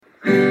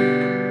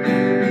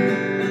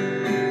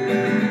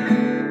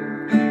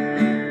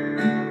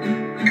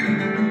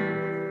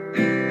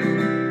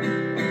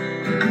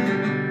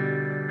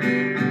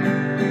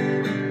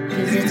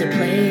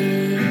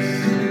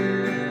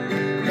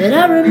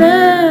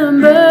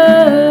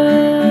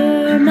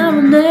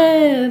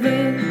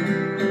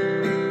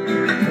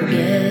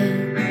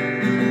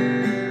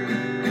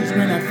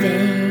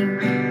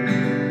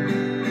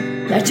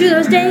Back to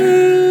those days,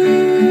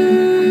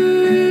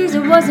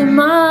 it wasn't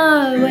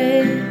my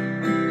way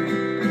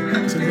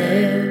to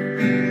live.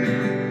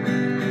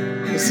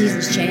 The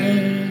seasons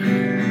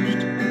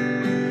changed,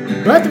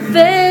 but the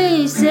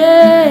faces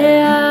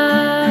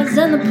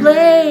and the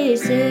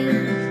places,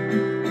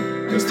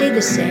 they stayed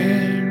the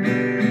same.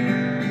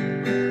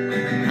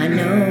 I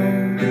know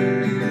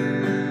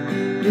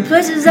new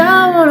places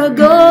I wanna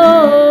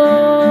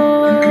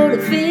go to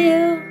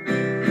feel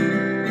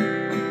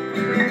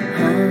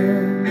home.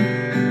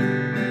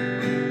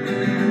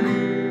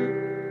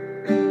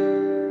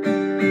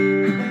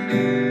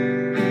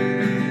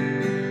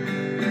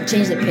 I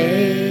changed the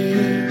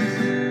pace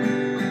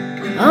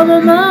of my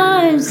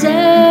mindset,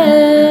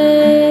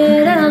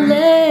 and I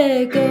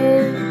let go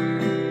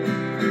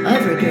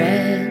of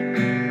regret.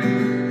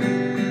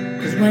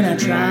 'Cause when I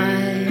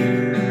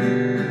tried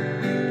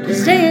to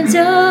stay in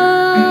touch,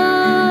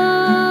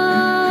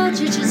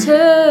 it just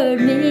hurt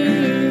me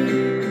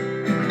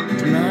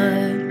too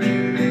much.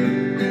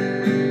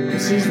 The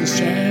seasons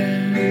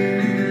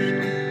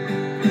changed,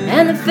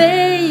 and the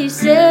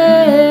faces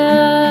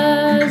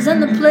and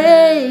the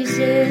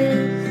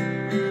places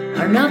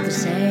are not the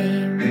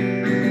same.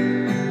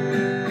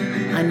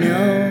 I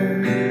know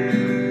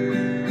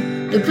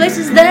the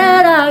places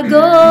that I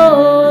go